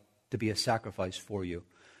himself to be a sacrifice for you.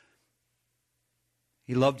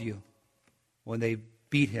 He loved you when they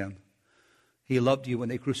beat him. He loved you when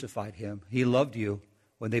they crucified him. He loved you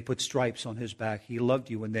when they put stripes on his back. He loved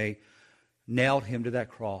you when they nailed him to that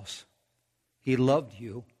cross. He loved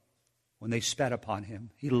you when they spat upon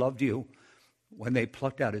him. He loved you when they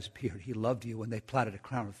plucked out his beard. He loved you when they planted a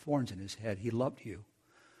crown of thorns in his head. He loved you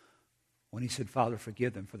when he said, Father,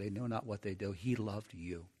 forgive them, for they know not what they do. He loved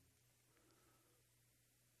you.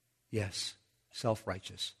 Yes,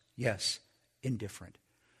 self-righteous. Yes, indifferent.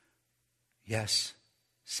 Yes,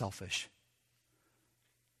 selfish.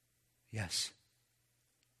 Yes.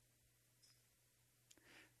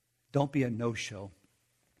 Don't be a no-show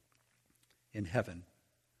in heaven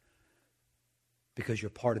because you're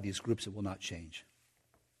part of these groups that will not change.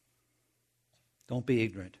 Don't be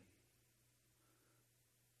ignorant.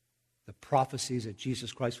 The prophecies that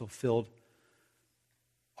Jesus Christ fulfilled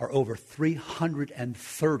are over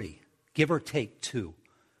 330, give or take 2.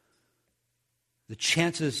 The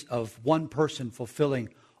chances of one person fulfilling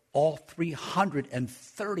all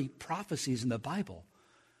 330 prophecies in the Bible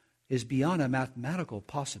is beyond a mathematical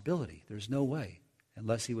possibility. There's no way,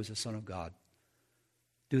 unless he was the Son of God.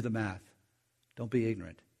 Do the math. Don't be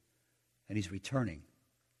ignorant. And he's returning.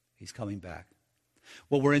 He's coming back.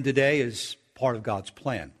 What we're in today is part of God's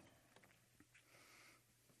plan.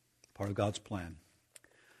 Part of God's plan.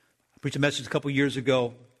 I preached a message a couple years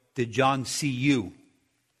ago, Did John See You?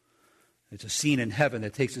 It's a scene in heaven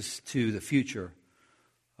that takes us to the future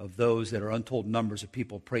of those that are untold numbers of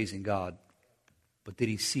people praising God. But did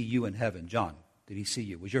he see you in heaven? John, did he see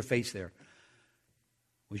you? Was your face there?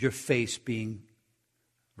 Was your face being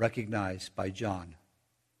recognized by John?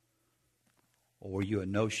 Or were you a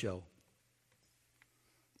no-show?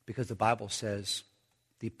 Because the Bible says,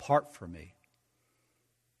 depart from me,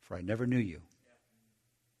 for I never knew you.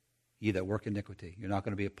 Ye that work iniquity. You're not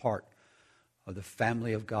going to be a part of the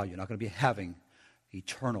family of God. You're not going to be having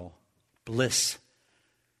eternal bliss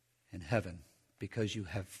in heaven because you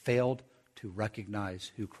have failed to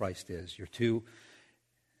recognize who Christ is. You're too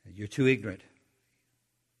ignorant.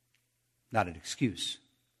 Not an excuse.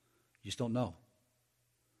 You just don't know.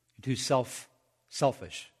 You're too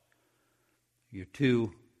selfish. You're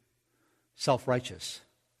too self-righteous.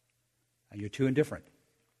 And you're too indifferent.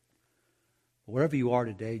 Wherever you are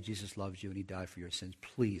today, Jesus loves you and he died for your sins.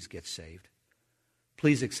 Please get saved.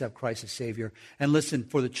 Please accept Christ as Savior. And listen,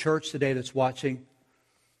 for the church today that's watching,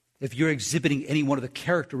 if you're exhibiting any one of the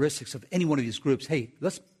characteristics of any one of these groups, hey,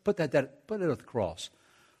 let's put it at the cross.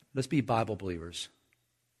 Let's be Bible believers.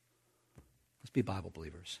 Let's be Bible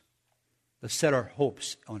believers. Let's set our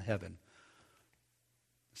hopes on heaven.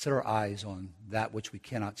 Set our eyes on that which we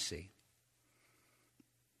cannot see.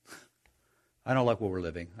 I don't like where we're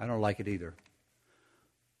living. I don't like it either.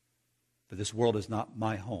 But this world is not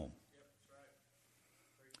my home.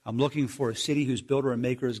 I'm looking for a city whose builder and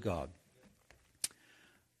maker is God.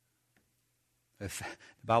 If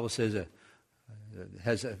the Bible says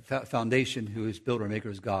has a foundation whose builder and maker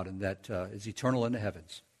is God, and that is eternal in the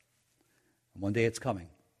heavens. And one day it's coming.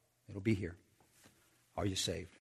 It'll be here. Are you saved?